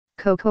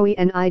Kokoi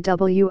and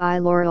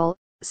Iwi Laurel,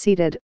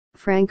 seated,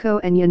 Franco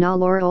and Yana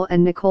Laurel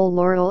and Nicole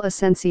Laurel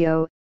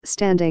Asensio,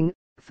 standing,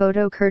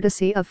 photo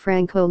courtesy of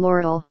Franco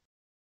Laurel.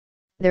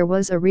 There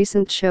was a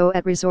recent show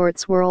at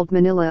Resorts World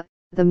Manila,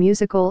 the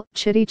musical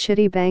Chitty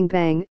Chitty Bang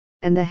Bang,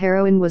 and the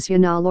heroine was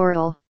Yana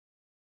Laurel.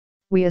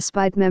 We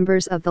espied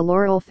members of the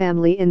Laurel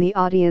family in the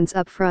audience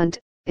up front,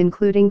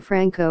 including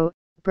Franco,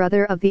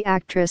 brother of the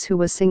actress who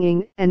was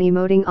singing and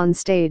emoting on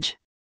stage.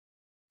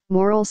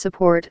 Moral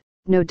support,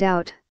 no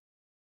doubt.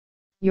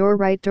 You're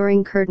right.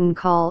 During curtain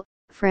call,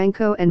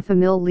 Franco and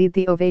Famil lead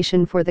the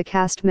ovation for the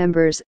cast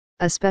members,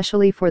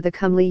 especially for the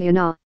comely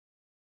Yana.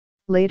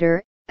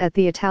 Later, at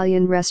the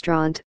Italian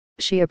restaurant,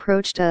 she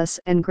approached us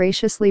and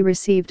graciously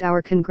received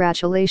our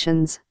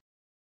congratulations.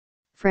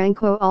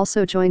 Franco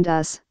also joined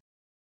us.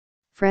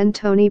 Friend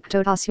Tony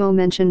Ptotasio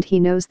mentioned he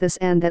knows this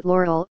and that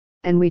Laurel,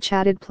 and we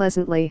chatted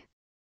pleasantly.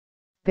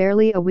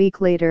 Barely a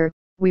week later,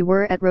 we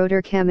were at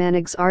Roder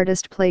Kamanag's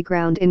Artist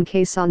Playground in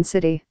Quezon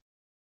City.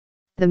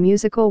 The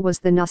musical was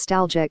the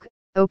nostalgic,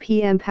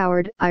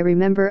 OPM-powered I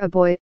Remember a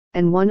Boy,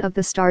 and one of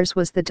the stars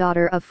was the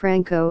daughter of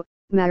Franco,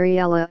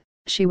 Mariela.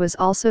 She was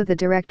also the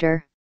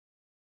director.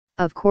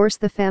 Of course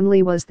the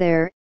family was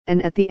there,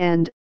 and at the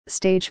end,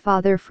 stage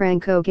father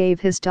Franco gave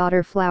his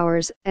daughter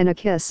flowers and a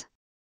kiss.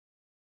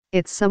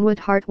 It's somewhat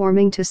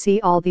heartwarming to see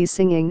all these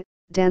singing,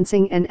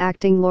 dancing and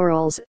acting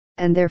Laurels,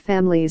 and their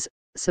families,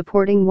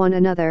 supporting one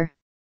another.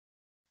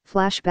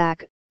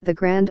 Flashback, the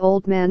grand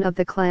old man of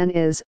the clan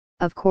is,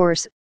 of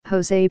course,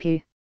 Jose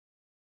P.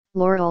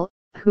 Laurel,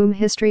 whom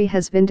history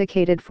has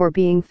vindicated for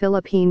being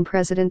Philippine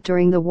president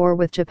during the war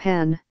with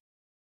Japan.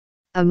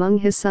 Among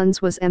his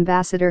sons was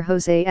Ambassador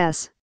Jose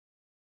S.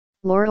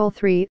 Laurel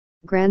III,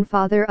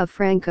 grandfather of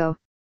Franco.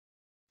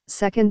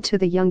 Second to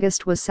the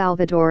youngest was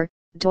Salvador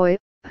Doy,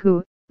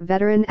 who,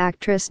 veteran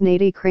actress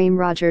Nadie Crane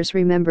Rogers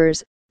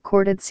remembers,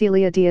 courted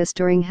Celia Diaz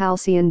during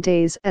halcyon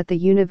days at the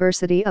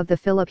University of the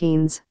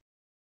Philippines.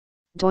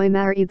 Doy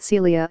married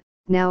Celia,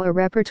 now a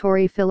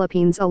Repertory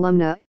Philippines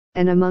alumna,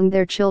 and among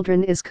their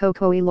children is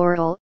Kokoi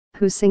Laurel,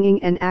 whose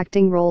singing and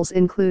acting roles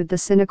include the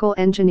cynical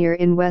engineer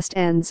in West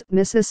End's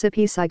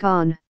Mississippi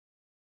Saigon.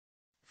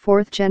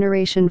 Fourth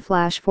generation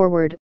flash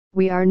forward,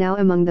 we are now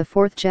among the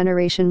fourth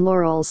generation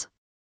Laurels.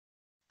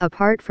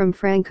 Apart from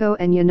Franco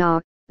and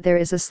Yana, there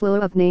is a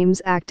slew of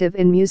names active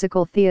in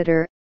musical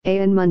theater.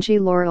 Ayan Munji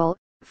Laurel,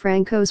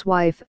 Franco's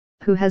wife,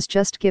 who has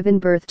just given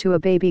birth to a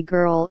baby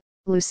girl,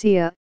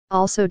 Lucia,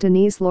 also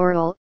Denise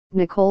Laurel,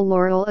 Nicole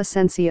Laurel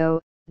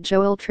Asensio,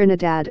 Joel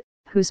Trinidad,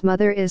 whose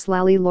mother is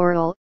Lally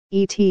Laurel,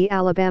 E.T.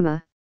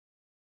 Alabama.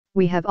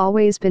 We have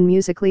always been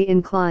musically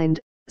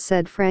inclined,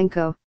 said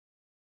Franco.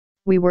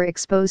 We were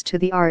exposed to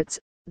the arts,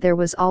 there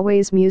was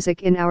always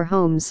music in our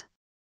homes.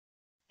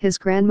 His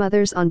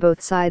grandmothers on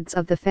both sides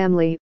of the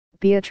family,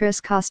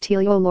 Beatrice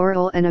Castillo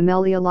Laurel and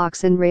Amelia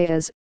Locsin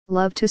Reyes,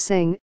 loved to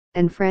sing,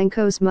 and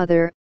Franco's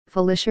mother,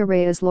 Felicia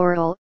Reyes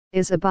Laurel,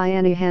 is a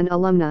Bayanihan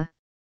alumna.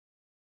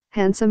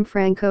 Handsome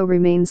Franco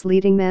remains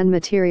leading man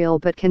material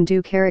but can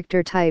do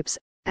character types,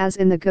 as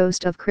in The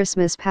Ghost of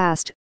Christmas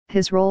Past,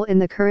 his role in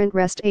the current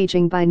Rest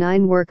Aging by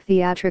 9 work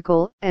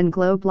theatrical and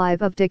Globe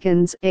Live of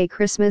Dickens' A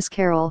Christmas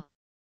Carol.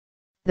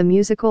 The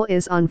musical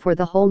is on for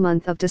the whole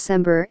month of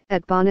December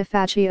at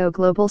Bonifacio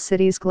Global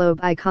Cities Globe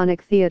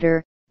Iconic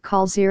Theater.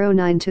 Call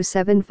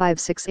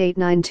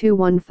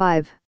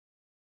 0927568915.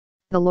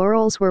 The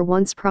Laurels were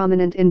once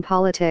prominent in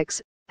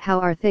politics. How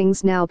are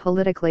things now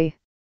politically?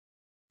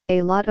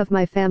 A lot of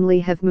my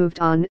family have moved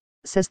on,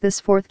 says this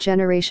fourth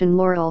generation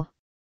Laurel.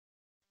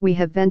 We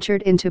have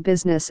ventured into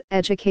business,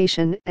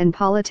 education, and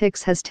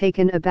politics has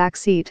taken a back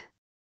seat.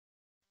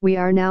 We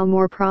are now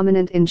more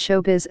prominent in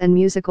showbiz and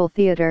musical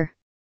theater.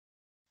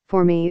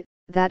 For me,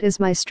 that is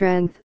my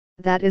strength,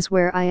 that is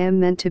where I am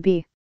meant to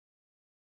be.